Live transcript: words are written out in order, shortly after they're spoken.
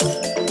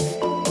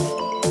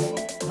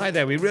Hi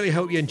there, we really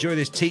hope you enjoy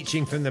this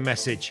teaching from The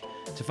Message.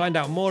 To find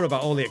out more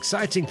about all the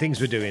exciting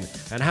things we're doing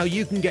and how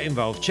you can get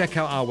involved, check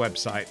out our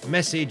website,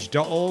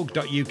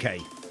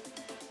 message.org.uk.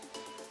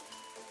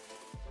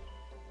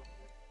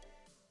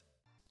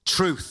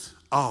 Truth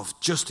of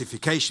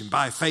justification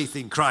by faith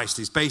in Christ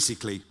is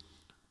basically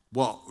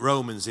what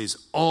Romans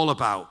is all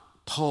about.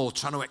 Paul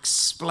trying to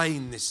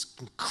explain this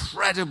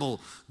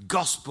incredible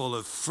gospel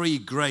of free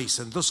grace,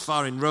 and thus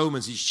far in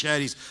Romans he's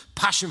shared his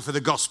passion for the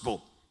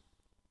gospel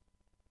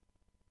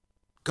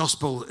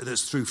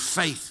that's through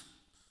faith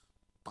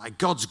by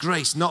God's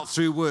grace, not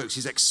through works.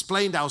 He's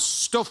explained how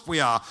stuffed we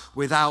are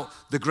without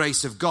the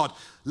grace of God.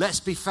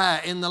 Let's be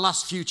fair, in the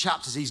last few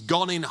chapters he's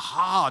gone in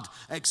hard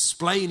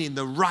explaining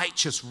the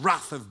righteous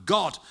wrath of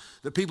God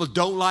that people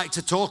don't like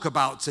to talk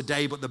about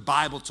today, but the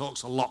Bible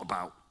talks a lot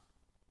about.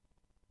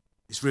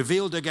 It's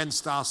revealed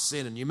against our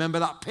sin. And you remember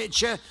that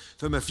picture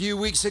from a few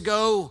weeks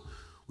ago?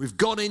 We've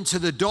gone into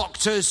the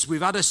doctors,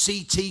 we've had a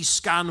CT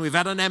scan, we've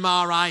had an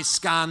MRI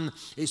scan.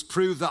 It's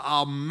proved that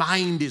our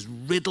mind is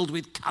riddled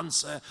with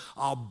cancer,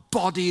 our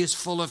body is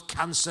full of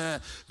cancer,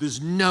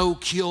 there's no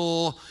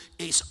cure,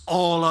 it's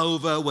all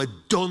over, we're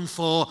done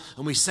for.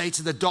 And we say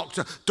to the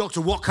doctor, "Doctor,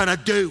 what can I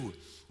do?"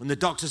 And the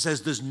doctor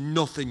says, "There's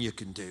nothing you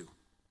can do.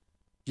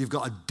 You've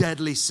got a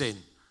deadly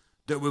sin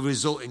that will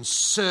result in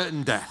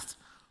certain death.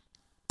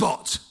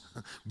 But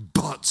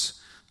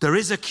there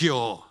is a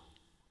cure.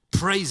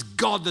 Praise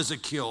God, there's a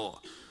cure."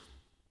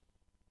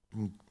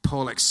 And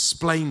Paul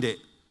explained it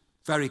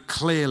very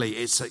clearly.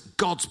 It's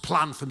God's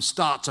plan from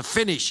start to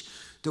finish,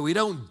 that we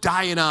don't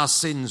die in our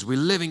sins. We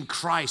live in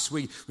Christ.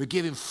 We're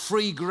given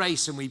free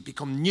grace and we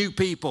become new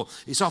people.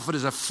 It's offered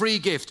as a free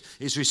gift.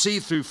 It's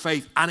received through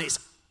faith and it's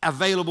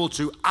available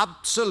to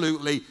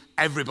absolutely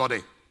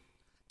everybody.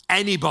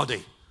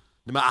 Anybody.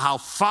 No matter how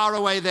far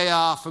away they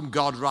are from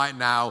God right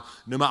now,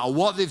 no matter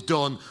what they've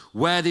done,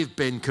 where they've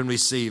been, can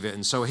receive it.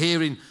 And so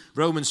here in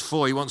Romans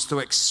 4, he wants to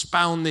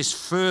expound this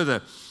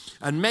further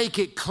and make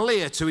it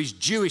clear to his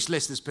Jewish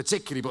listeners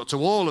particularly, but to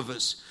all of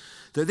us,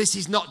 that this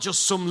is not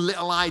just some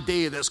little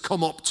idea that's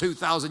come up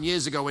 2,000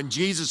 years ago when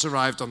Jesus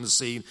arrived on the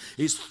scene.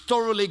 It's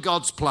thoroughly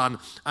God's plan,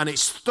 and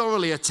it's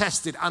thoroughly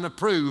attested and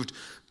approved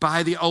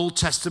by the Old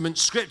Testament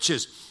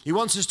scriptures. He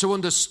wants us to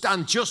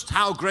understand just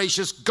how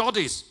gracious God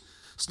is.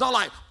 It's not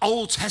like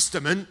Old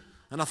Testament,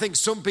 and I think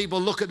some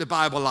people look at the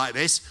Bible like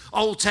this.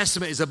 Old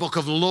Testament is a book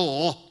of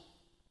law.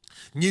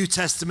 New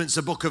Testament's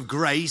a book of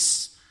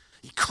grace.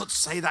 You could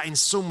say that in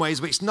some ways,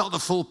 but it's not the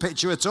full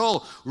picture at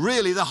all.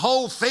 Really, the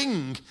whole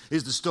thing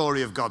is the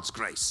story of God's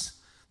grace.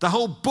 The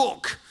whole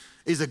book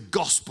is a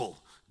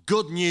gospel,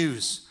 good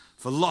news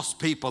for lost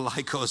people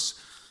like us,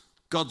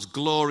 God's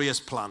glorious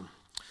plan.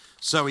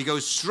 So he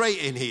goes straight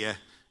in here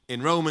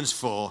in Romans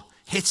 4,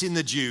 hitting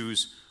the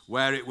Jews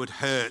where it would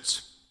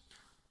hurt,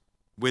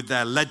 with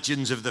their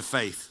legends of the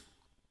faith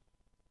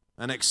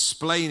and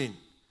explaining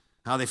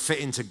how they fit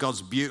into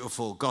God's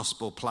beautiful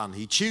gospel plan.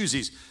 He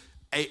chooses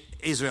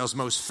Israel's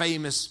most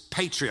famous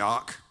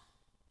patriarch,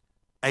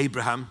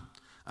 Abraham,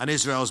 and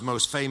Israel's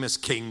most famous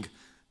king,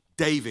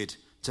 David,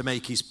 to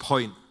make his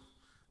point.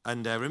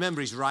 And remember,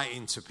 he's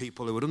writing to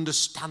people who would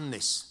understand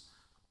this,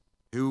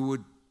 who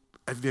would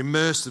have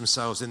immersed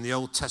themselves in the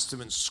Old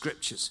Testament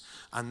scriptures,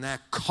 and their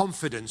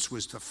confidence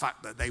was the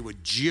fact that they were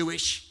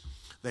Jewish.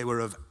 They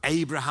were of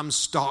Abraham's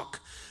stock.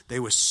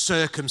 They were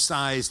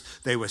circumcised.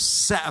 They were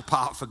set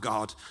apart for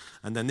God.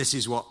 And then this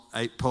is what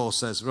Paul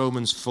says,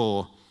 Romans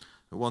 4,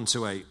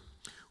 1-8.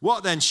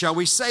 "What then shall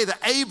we say that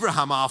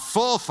Abraham, our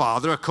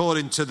forefather,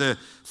 according to the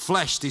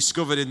flesh,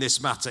 discovered in this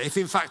matter? If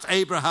in fact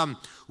Abraham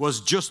was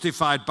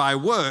justified by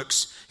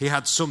works, he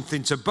had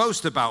something to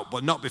boast about,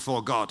 but not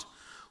before God.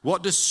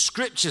 What does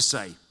Scripture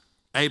say?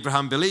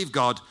 Abraham believed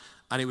God,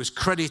 and it was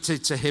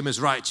credited to him as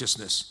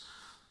righteousness.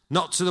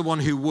 Not to the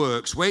one who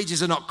works.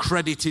 Wages are not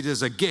credited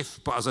as a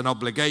gift, but as an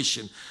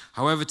obligation.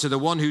 However, to the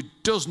one who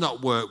does not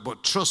work,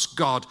 but trusts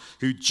God,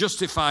 who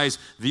justifies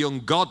the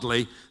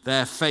ungodly,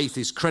 their faith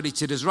is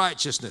credited as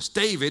righteousness."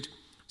 David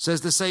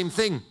says the same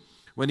thing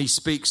when he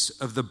speaks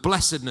of the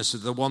blessedness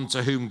of the one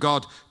to whom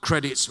God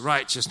credits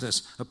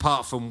righteousness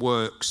apart from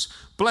works.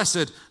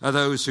 "Blessed are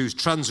those whose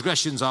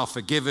transgressions are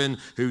forgiven,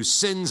 whose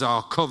sins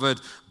are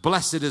covered.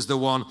 Blessed is the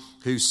one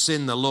whose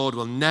sin the Lord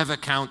will never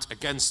count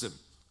against them."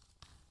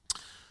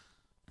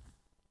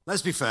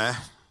 Let's be fair,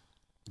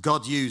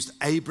 God used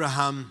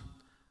Abraham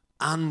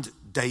and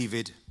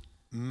David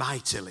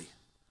mightily,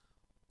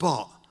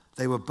 but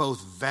they were both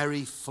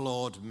very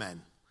flawed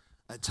men.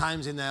 At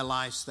times in their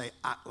lives, they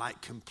act like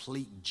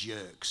complete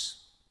jerks.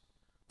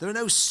 There are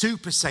no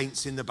super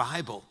saints in the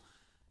Bible.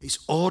 It's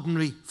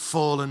ordinary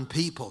fallen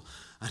people.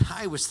 And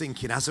I was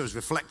thinking, as I was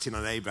reflecting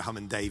on Abraham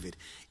and David,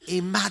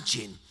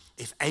 imagine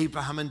if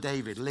Abraham and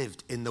David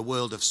lived in the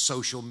world of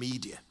social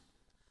media.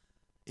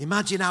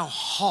 Imagine how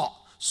hot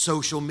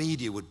social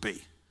media would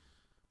be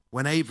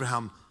when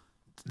Abraham,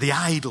 the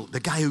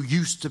guy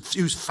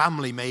whose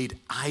family made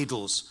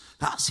idols,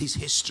 that's his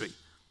history.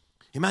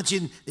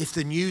 Imagine if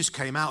the news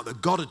came out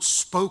that God had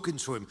spoken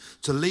to him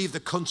to leave the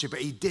country, but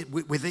he did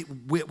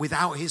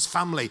without his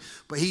family.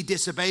 But he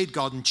disobeyed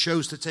God and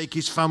chose to take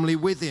his family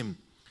with him.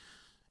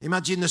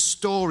 Imagine the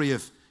story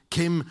of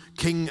King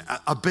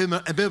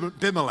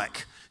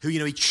Abimelech, who,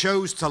 he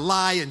chose to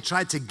lie and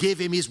tried to give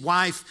him his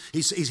wife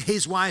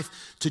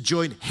to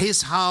join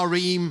his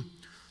harem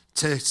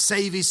to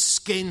save his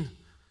skin.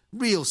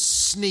 Real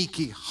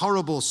sneaky,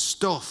 horrible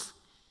stuff.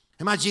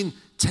 Imagine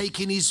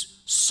taking his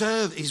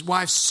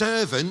wife's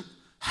servant,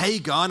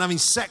 Hagar, and having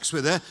sex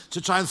with her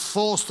to try and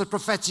force the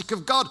prophetic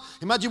of God.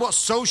 Imagine what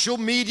social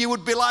media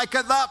would be like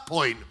at that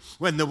point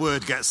when the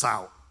word gets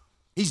out.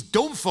 He's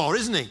done for,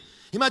 isn't he?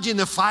 Imagine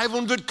the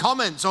 500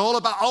 comments all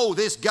about,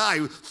 this guy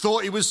who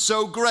thought he was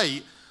so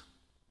great.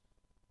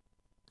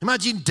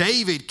 Imagine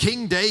David,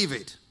 King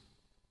David,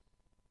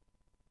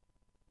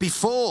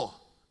 before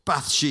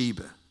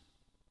Bathsheba.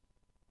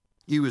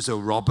 He was a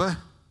robber.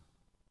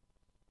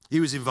 He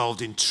was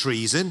involved in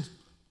treason.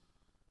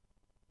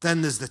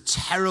 Then there's the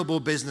terrible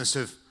business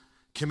of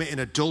committing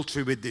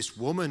adultery with this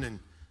woman and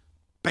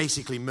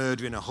basically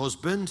murdering her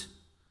husband.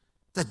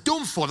 They're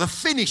done for. They're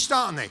finished,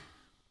 aren't they?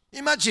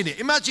 Imagine it.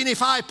 Imagine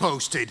if I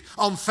posted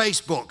on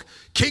Facebook,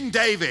 King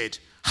David,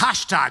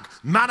 hashtag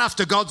man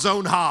after God's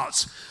own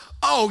heart.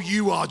 Oh,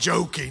 you are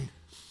joking.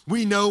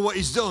 We know what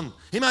he's done.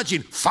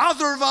 Imagine,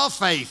 father of our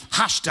faith,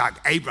 hashtag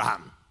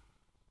Abraham,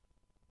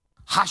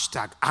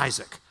 hashtag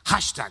Isaac,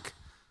 hashtag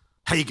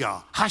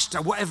Hagar,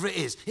 hashtag whatever it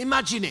is.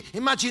 Imagine it.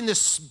 Imagine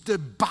the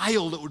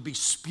bile that would be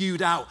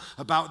spewed out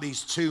about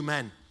these two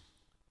men.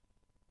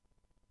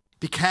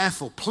 Be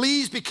careful.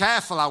 Please be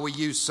careful how we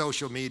use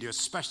social media,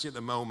 especially at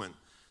the moment.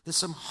 There's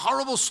some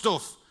horrible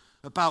stuff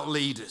about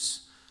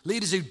leaders.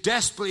 Leaders who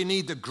desperately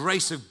need the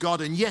grace of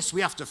God. And yes, we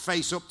have to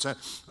face up to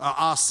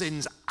our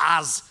sins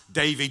as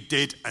David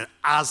did and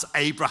as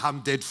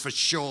Abraham did for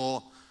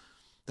sure.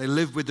 They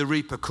live with the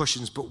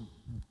repercussions, but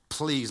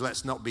please,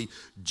 let's not be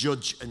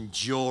judge and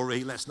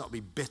jury. Let's not be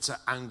bitter,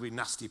 angry,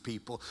 nasty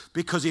people.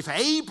 Because if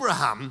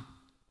Abraham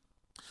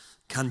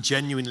can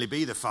genuinely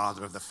be the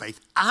father of the faith,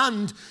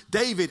 and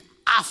David,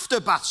 after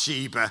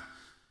Bathsheba,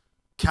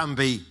 can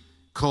be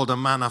called a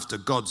man after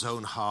God's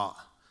own heart,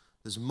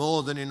 there's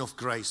more than enough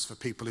grace for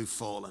people who've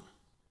fallen.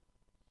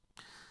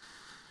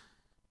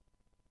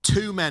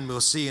 Two men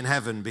we'll see in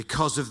heaven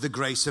because of the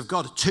grace of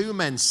God. Two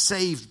men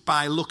saved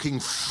by looking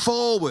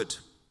forward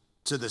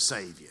to the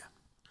Savior.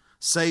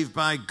 Saved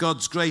by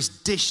God's grace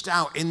dished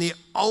out in the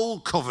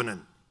old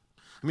covenant.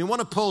 I mean,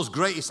 one of Paul's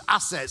greatest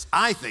assets,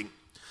 I think,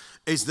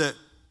 is that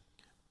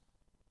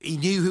he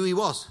knew who he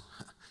was.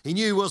 He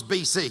knew he was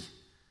BC.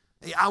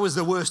 I was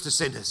the worst of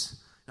sinners.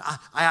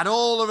 I had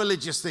all the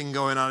religious thing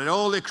going on, and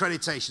all the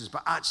accreditations,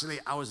 but actually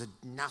I was a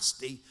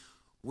nasty,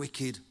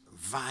 wicked,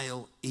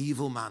 vile,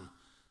 evil man.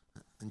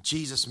 And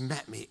Jesus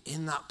met me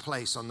in that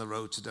place on the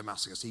road to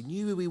Damascus. He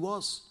knew who he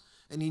was,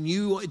 and he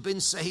knew what he'd been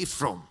saved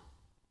from.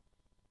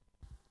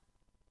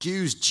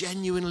 Jews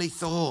genuinely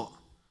thought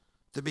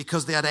that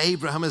because they had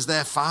Abraham as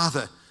their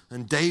father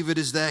and David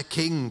as their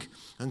king,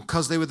 and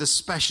because they were the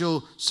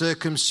special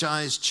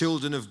circumcised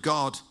children of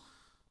God,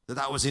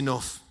 that was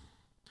enough.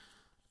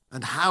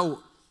 And how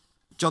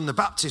John the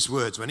Baptist's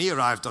words when he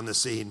arrived on the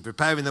scene,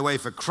 preparing the way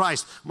for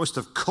Christ, must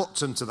have cut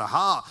them to the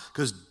heart,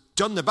 because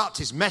John the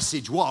Baptist's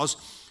message was,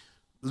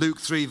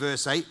 Luke 3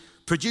 verse 8,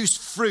 produce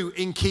fruit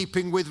in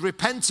keeping with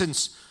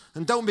repentance.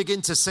 And don't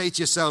begin to say to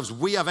yourselves,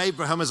 we have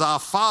Abraham as our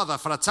father,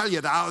 for I tell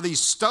you that out of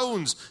these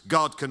stones,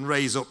 God can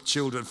raise up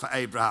children for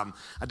Abraham.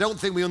 I don't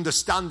think we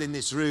understand in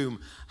this room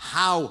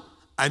how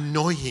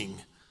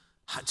annoying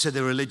to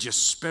the religious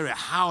spirit,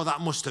 how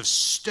that must have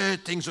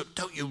stirred things up.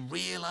 Don't you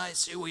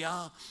realize who we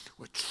are?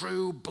 We're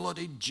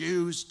true-blooded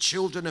Jews,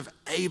 children of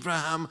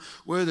Abraham.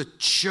 We're the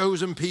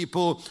chosen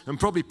people, and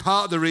probably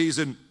part of the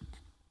reason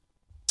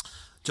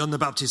John the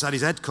Baptist had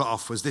his head cut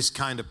off was this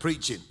kind of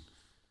preaching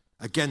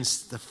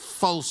against the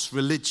false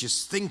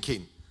religious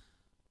thinking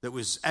that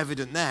was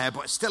evident there,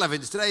 but it's still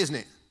evident today, isn't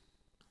it?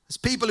 There's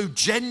people who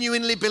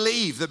genuinely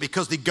believe that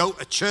because they go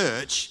to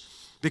church,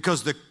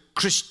 because the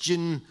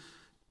Christian,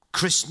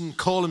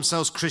 call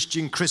themselves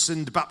Christian,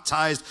 christened,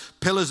 baptized,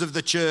 pillars of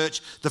the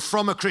church, they're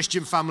from a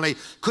Christian family,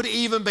 could it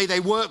even be they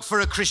work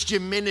for a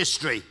Christian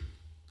ministry,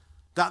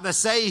 that they're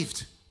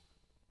saved?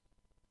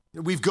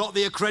 We've got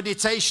the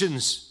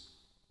accreditations.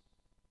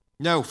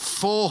 No,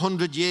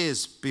 400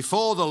 years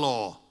before the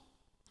law,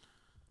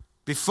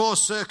 before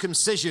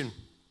circumcision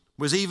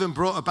was even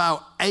brought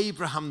about,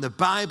 Abraham, the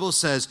Bible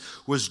says,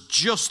 was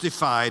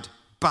justified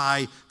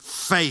by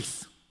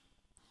faith.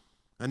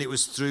 And it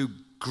was through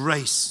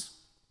grace.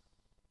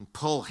 And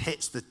Paul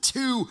hits the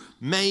two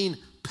main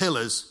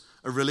pillars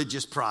of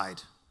religious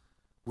pride.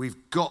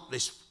 We've got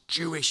this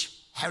Jewish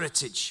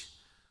heritage.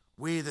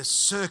 We're the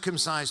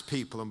circumcised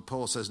people. And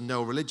Paul says,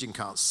 no, religion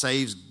can't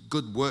save.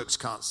 Good works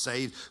can't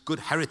save. Good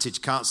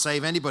heritage can't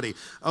save anybody.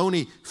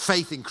 Only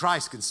faith in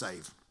Christ can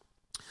save.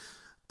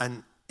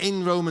 And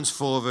in Romans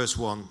 4 verse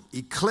 1,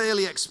 he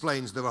clearly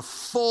explains there are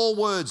 4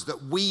 words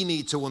that we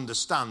need to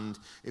understand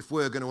if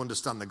we're going to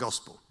understand the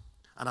gospel.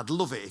 And I'd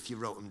love it if you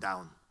wrote them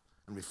down.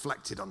 and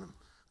reflected on them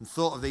and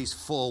thought of these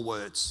 4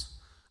 words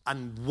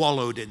and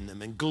wallowed in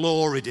them and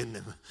gloried in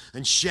them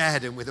and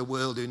shared them with a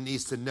world who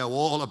needs to know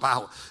all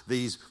about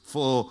these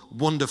 4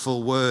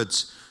 wonderful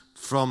words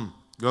from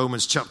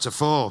Romans chapter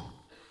 4.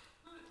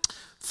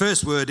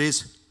 First word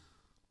is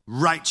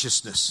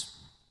righteousness.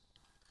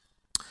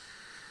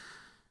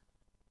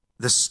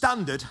 The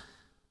standard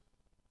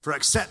for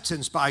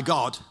acceptance by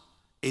God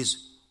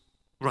is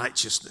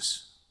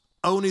righteousness.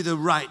 Only the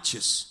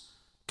righteous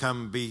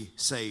can be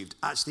saved.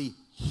 Actually,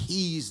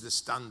 he's the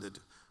standard,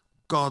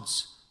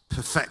 God's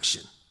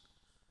perfection.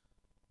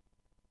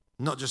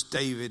 Not just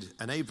David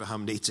and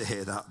Abraham need to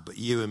hear that, but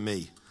you and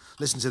me.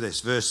 Listen to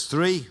this, verse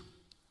 3.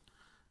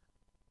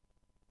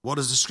 What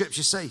does the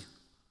scripture say?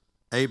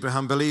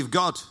 Abraham believed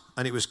God,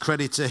 and it was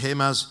credited to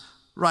him as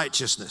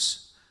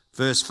righteousness.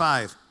 Verse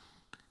 5.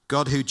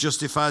 God who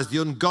justifies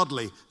the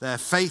ungodly, their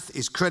faith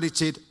is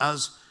credited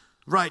as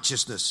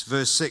righteousness.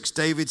 Verse 6,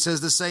 David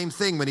says the same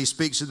thing when he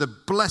speaks of the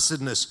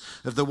blessedness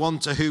of the one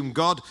to whom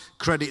God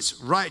credits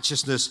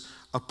righteousness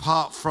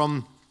apart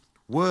from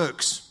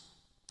works.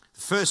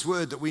 The first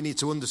word that we need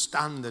to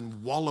understand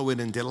and wallow in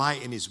and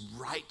delight in is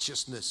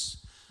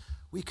righteousness.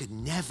 We could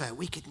never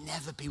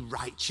be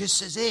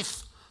righteous as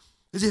if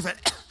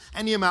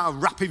any amount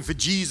of rapping for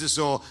Jesus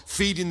or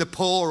feeding the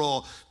poor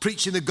or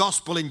preaching the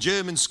gospel in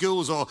German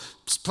schools or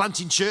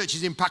planting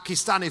churches in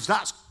Pakistan, if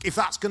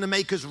that's going to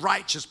make us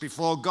righteous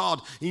before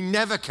God, he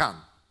never can.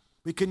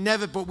 We can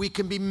never, but we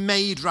can be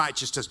made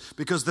righteous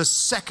because the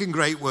second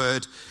great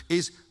word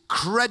is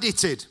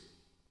credited.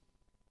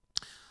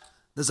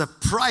 There's a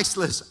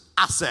priceless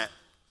asset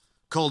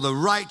called the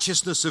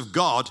righteousness of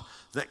God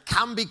that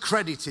can be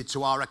credited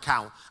to our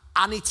account.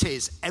 And it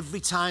is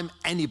every time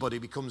anybody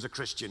becomes a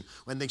Christian.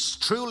 When they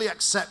truly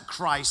accept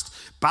Christ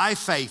by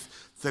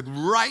faith, the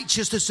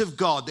righteousness of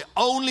God, the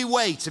only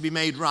way to be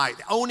made right,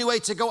 the only way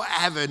to go to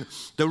heaven,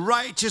 the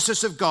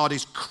righteousness of God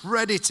is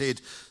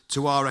credited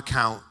to our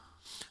account.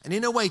 And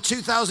in a way,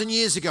 2,000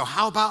 years ago,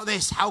 how about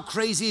this? How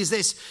crazy is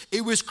this?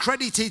 It was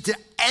credited to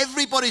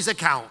everybody's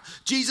account.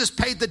 Jesus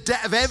paid the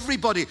debt of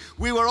everybody.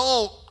 We were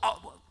all...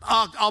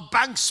 Our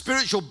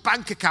spiritual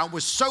bank account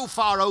was so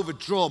far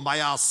overdrawn by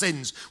our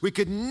sins, we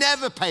could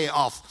never pay it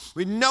off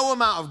with no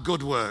amount of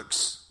good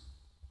works.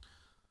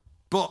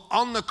 But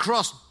on the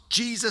cross,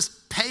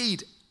 Jesus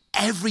paid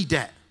every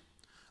debt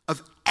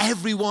of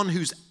everyone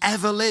who's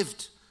ever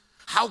lived.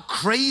 How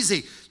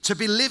crazy to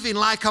be living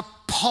like a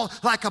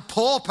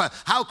pauper.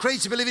 How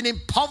crazy to be living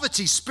in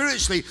poverty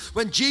spiritually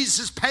when Jesus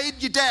has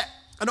paid your debt.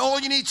 And all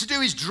you need to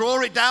do is draw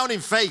it down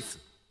in faith.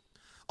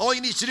 All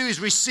you need to do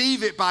is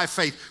receive it by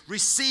faith.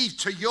 Receive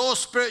to your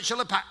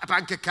spiritual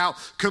bank account,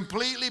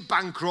 completely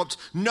bankrupt,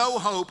 no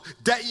hope,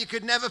 debt you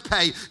could never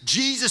pay.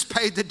 Jesus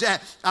paid the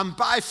debt, and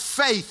by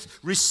faith,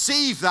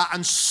 receive that,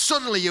 and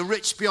suddenly you're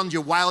rich beyond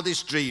your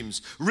wildest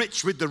dreams,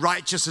 rich with the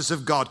righteousness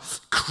of God,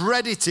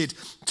 credited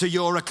to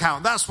your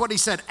account. That's what he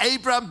said.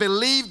 Abraham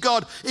believed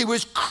God. It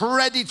was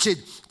credited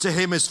to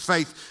him as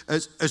faith,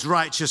 as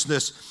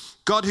righteousness.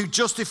 God who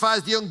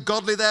justifies the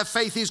ungodly, their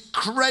faith is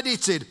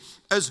credited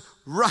as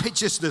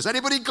righteousness.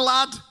 Anybody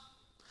glad?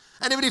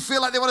 Anybody feel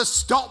like they want to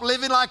stop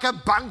living like a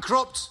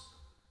bankrupt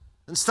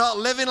and start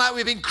living like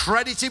we've been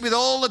credited with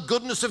all the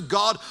goodness of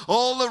God,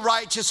 all the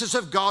righteousness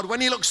of God? When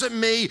he looks at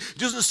me, he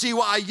doesn't see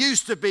what I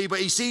used to be, but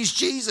he sees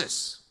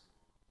Jesus.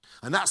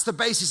 And that's the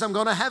basis I'm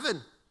going to heaven,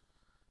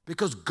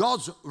 because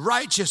God's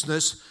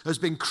righteousness has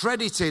been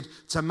credited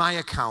to my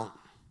account.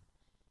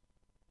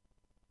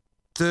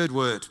 Third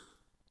word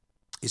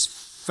is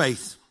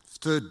faith.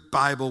 Third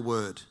Bible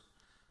word.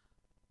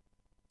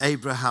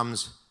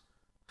 Abraham's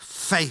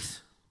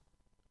faith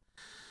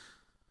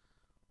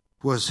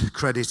was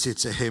credited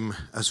to him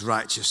as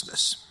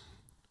righteousness.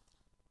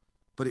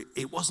 But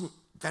it wasn't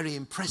very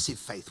impressive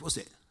faith, was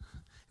it?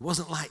 It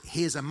wasn't like,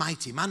 here's a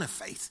mighty man of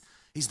faith.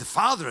 He's the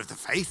father of the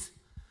faith.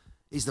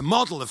 He's the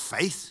model of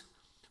faith.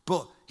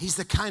 But he's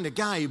the kind of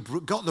guy who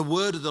got the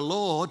word of the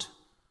Lord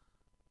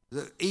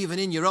that even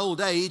in your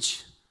old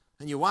age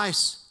and your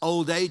wife's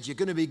old age, you're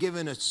going to be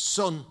given a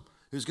son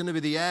who's going to be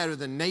the heir of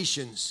the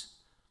nations.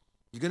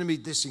 You're going to be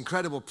this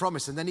incredible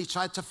promise. And then he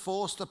tried to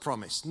force the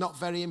promise. Not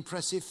very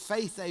impressive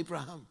faith,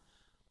 Abraham.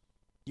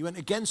 You went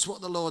against what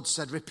the Lord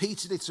said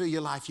repeatedly through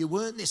your life. You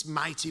weren't this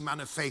mighty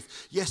man of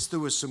faith. Yes, there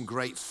was some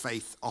great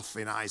faith off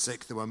in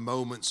Isaac. There were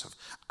moments of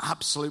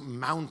absolute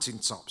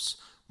mountaintops,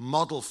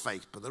 model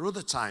faith. But there were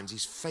other times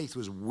his faith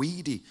was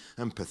weedy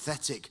and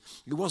pathetic.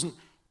 It wasn't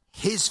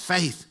his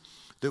faith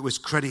that was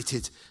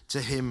credited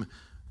to him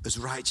as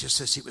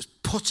righteousness. It was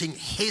putting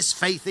his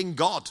faith in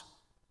God.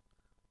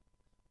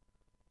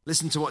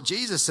 Listen to what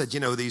Jesus said. You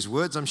know these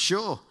words, I'm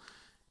sure.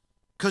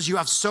 Because you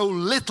have so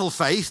little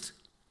faith,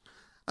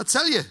 I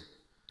tell you,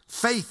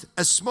 faith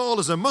as small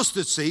as a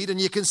mustard seed,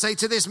 and you can say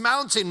to this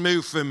mountain,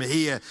 move from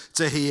here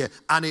to here,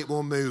 and it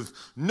will move.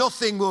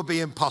 Nothing will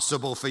be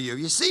impossible for you.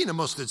 You've seen a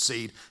mustard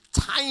seed,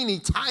 tiny,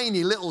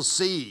 tiny little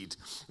seed.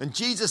 And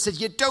Jesus said,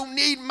 you don't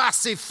need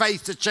massive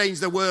faith to change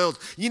the world.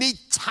 You need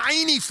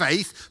tiny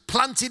faith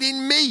planted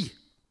in me.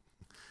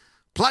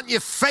 Plant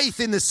your faith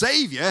in the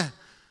Savior,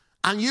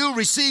 and you'll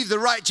receive the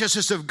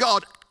righteousness of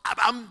God.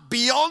 And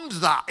beyond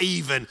that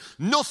even,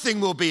 nothing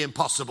will be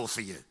impossible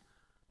for you.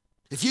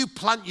 If you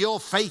plant your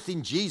faith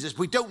in Jesus,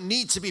 we don't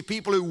need to be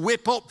people who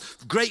whip up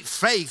great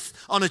faith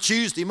on a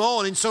Tuesday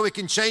morning so we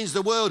can change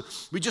the world.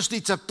 We just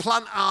need to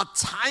plant our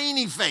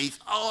tiny faith.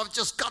 Oh, I've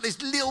just got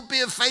this little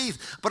bit of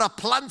faith, but I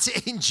plant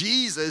it in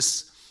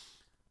Jesus,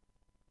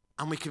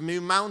 and we can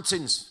move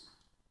mountains.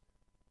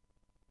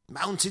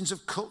 Mountains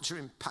of culture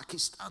in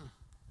Pakistan.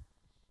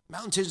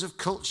 Mountains of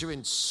culture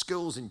in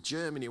schools in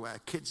Germany where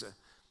kids are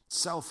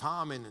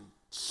self-harming and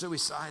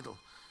suicidal.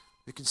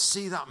 We can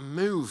see that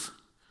move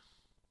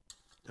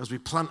as we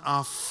plant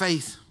our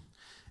faith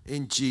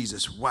in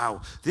Jesus.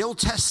 Wow. The Old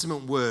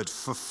Testament word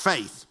for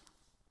faith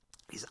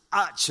is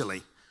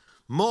actually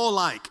more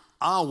like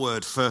our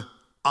word for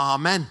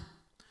amen.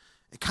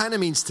 It kind of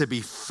means to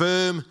be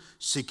firm,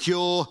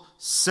 secure,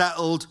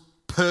 settled,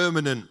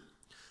 permanent.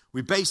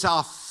 We base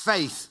our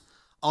faith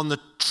on the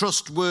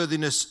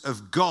trustworthiness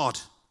of God.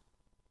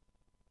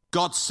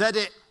 God said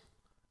it,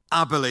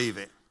 I believe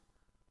it.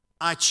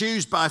 I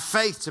choose by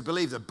faith to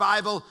believe the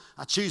Bible.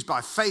 I choose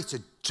by faith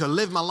to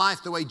live my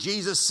life the way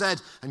Jesus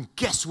said. And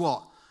guess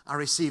what? I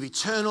receive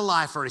eternal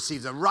life. I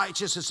receive the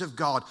righteousness of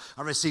God.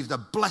 I receive the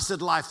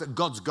blessed life that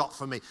God's got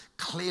for me.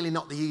 Clearly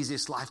not the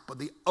easiest life, but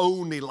the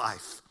only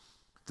life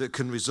that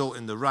can result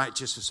in the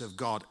righteousness of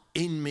God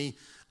in me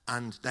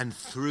and then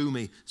through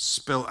me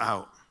spilt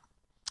out.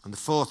 And the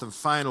fourth and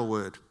final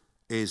word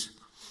is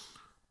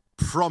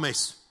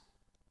promise.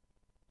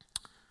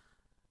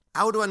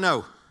 How do I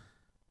know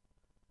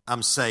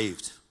I'm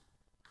saved?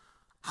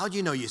 How do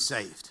you know you're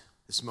saved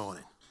this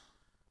morning?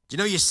 Do you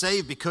know you're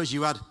saved because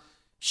you had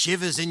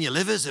shivers in your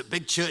livers at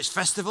Big Church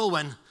Festival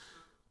when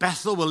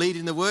Bethel were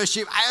leading the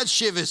worship? I had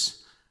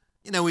shivers,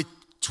 with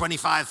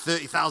 25,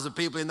 30,000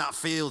 people in that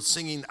field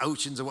singing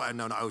Oceans or whatever.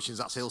 No, not Oceans,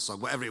 that's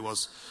Hillsong, whatever it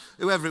was.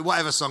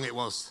 Whatever song it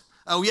was.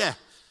 Oh, yeah.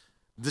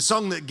 The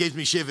song that gives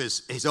me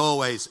shivers is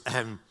always,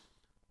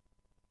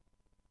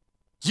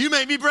 you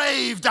make me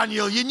brave,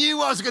 Daniel. You knew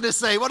what I was going to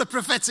say. What a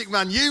prophetic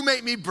man. You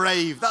make me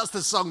brave. That's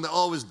the song that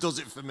always does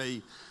it for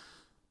me.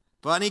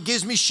 And it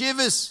gives me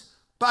shivers.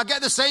 But I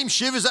get the same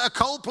shivers at a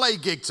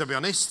Coldplay gig, to be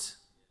honest.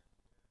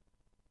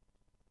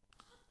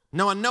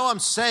 No, I know I'm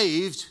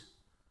saved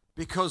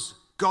because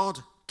God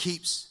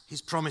keeps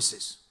his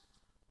promises.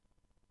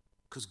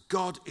 Because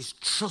God is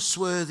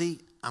trustworthy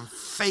and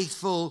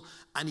faithful,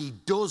 and he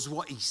does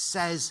what he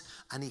says,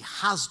 and he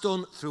has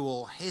done through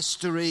all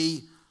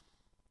history.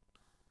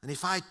 And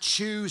if I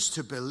choose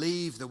to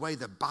believe the way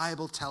the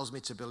Bible tells me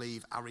to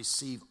believe, I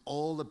receive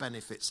all the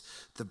benefits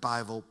the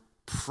Bible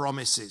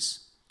promises.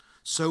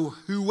 So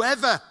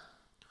whoever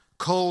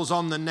calls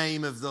on the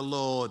name of the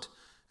Lord,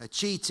 a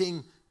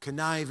cheating,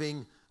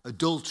 conniving,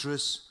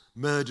 adulterous,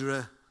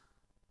 murderer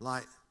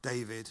like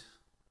David,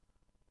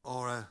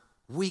 or a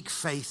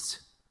weak-faithed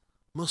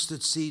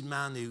mustard seed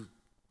man who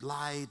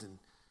lied and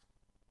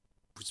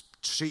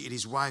treated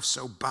his wife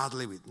so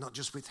badly, with not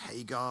just with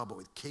Hagar, but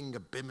with King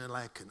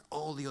Abimelech and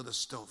all the other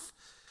stuff.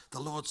 The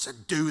Lord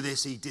said, do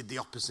this. He did the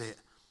opposite.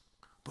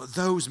 But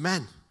those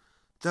men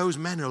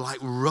are like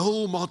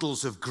role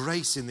models of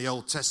grace in the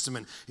Old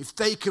Testament. If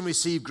they can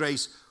receive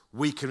grace,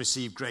 we can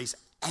receive grace.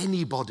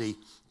 Anybody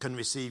can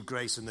receive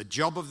grace. And the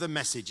job of the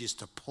message is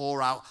to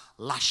pour out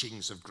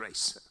lashings of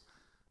grace.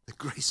 The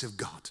grace of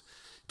God.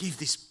 Give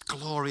this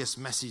glorious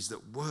message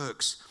that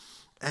works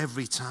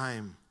every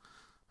time.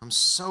 I'm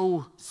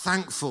so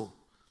thankful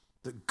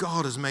that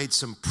God has made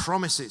some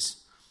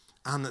promises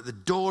and that the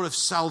door of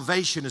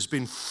salvation has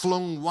been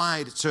flung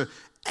wide to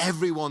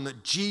everyone,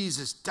 that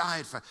Jesus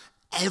died for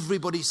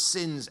everybody's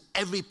sins,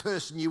 every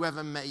person you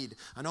ever made.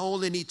 And all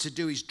they need to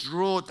do is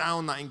draw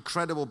down that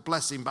incredible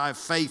blessing by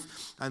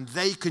faith, and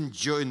they can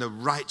join the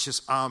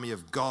righteous army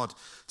of God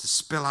to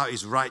spill out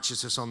his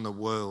righteousness on the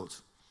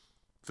world.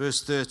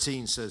 Verse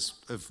 13 says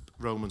of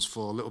Romans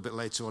 4, a little bit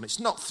later on, it's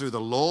not through the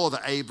law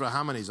that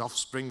Abraham and his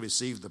offspring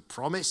received the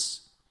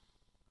promise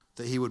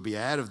that he would be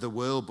heir of the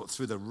world, but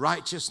through the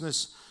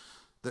righteousness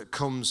that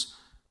comes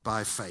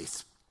by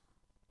faith.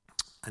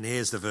 And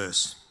here's the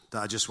verse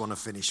that I just want to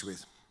finish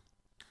with.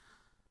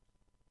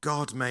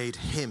 God made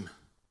him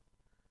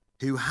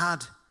who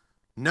had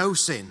no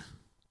sin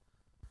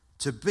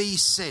to be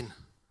sin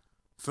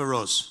for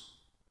us,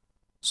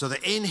 so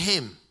that in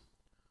him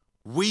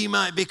we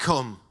might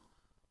become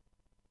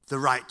the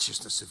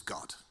righteousness of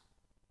God.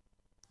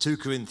 2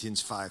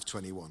 Corinthians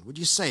 5:21. Would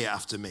you say it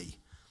after me?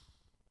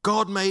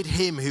 God made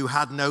him who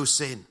had no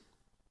sin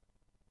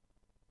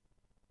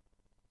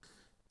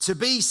to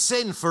be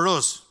sin for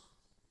us,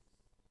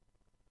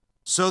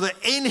 so that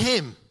in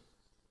him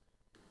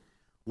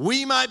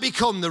we might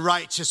become the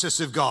righteousness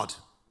of God.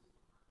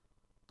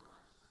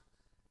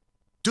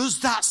 Does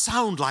that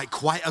sound like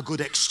quite a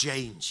good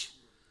exchange?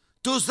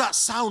 Does that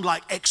sound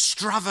like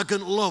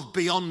extravagant love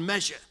beyond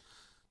measure?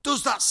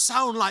 Does that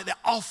sound like the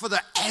offer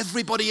that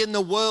everybody in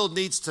the world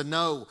needs to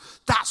know?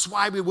 That's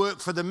why we work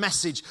for the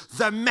message.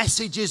 The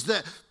message is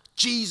that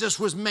Jesus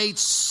was made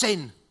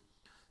sin.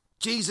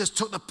 Jesus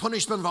took the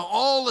punishment for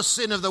all the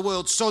sin of the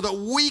world so that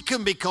we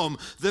can become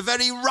the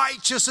very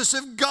righteousness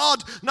of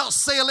God. Not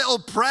say a little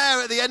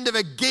prayer at the end of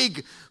a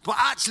gig, but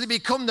actually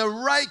become the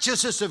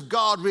righteousness of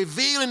God,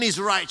 revealing his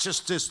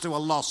righteousness to a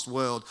lost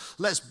world.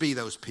 Let's be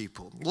those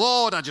people.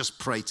 Lord, I just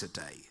pray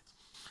today.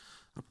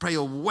 I pray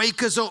you'll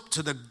wake us up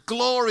to the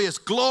glorious,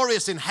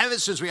 glorious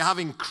inheritance we have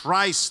in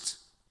Christ.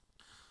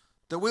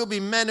 That we'll be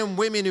men and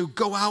women who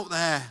go out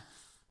there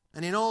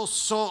and in all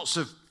sorts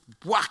of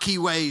wacky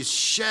ways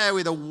share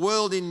with a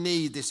world in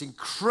need this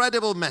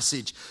incredible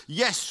message.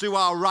 Yes, through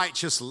our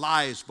righteous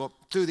lives, but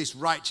through this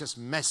righteous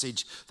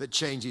message that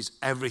changes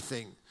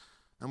everything.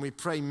 And we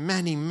pray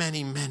many,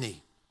 many,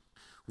 many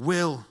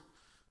will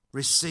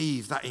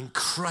receive that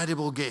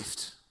incredible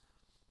gift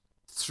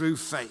through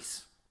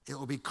faith. It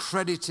will be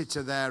credited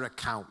to their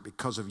account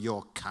because of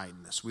your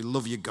kindness. We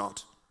love you,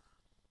 God.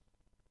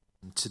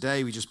 And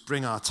today we just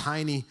bring our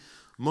tiny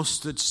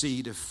mustard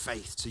seed of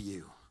faith to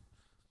you.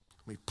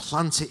 We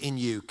plant it in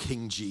you,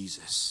 King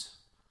Jesus.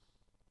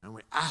 And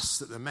we ask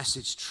that the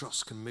message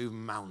trust can move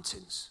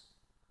mountains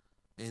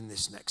in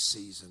this next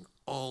season,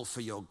 all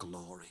for your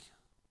glory.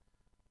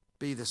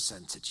 Be the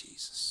center,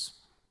 Jesus.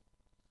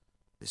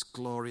 This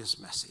glorious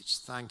message.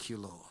 Thank you,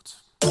 Lord.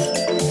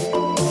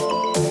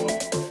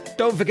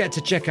 Don't forget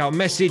to check out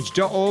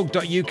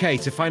message.org.uk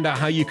to find out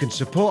how you can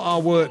support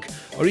our work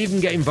or even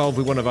get involved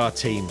with one of our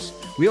teams.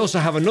 We also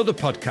have another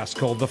podcast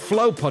called The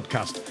Flow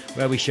Podcast,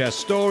 where we share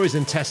stories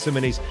and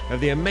testimonies of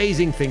the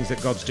amazing things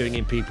that God's doing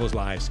in people's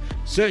lives.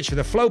 Search for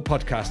The Flow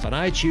Podcast on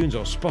iTunes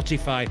or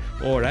Spotify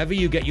or wherever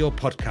you get your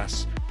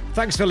podcasts.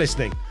 Thanks for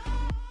listening.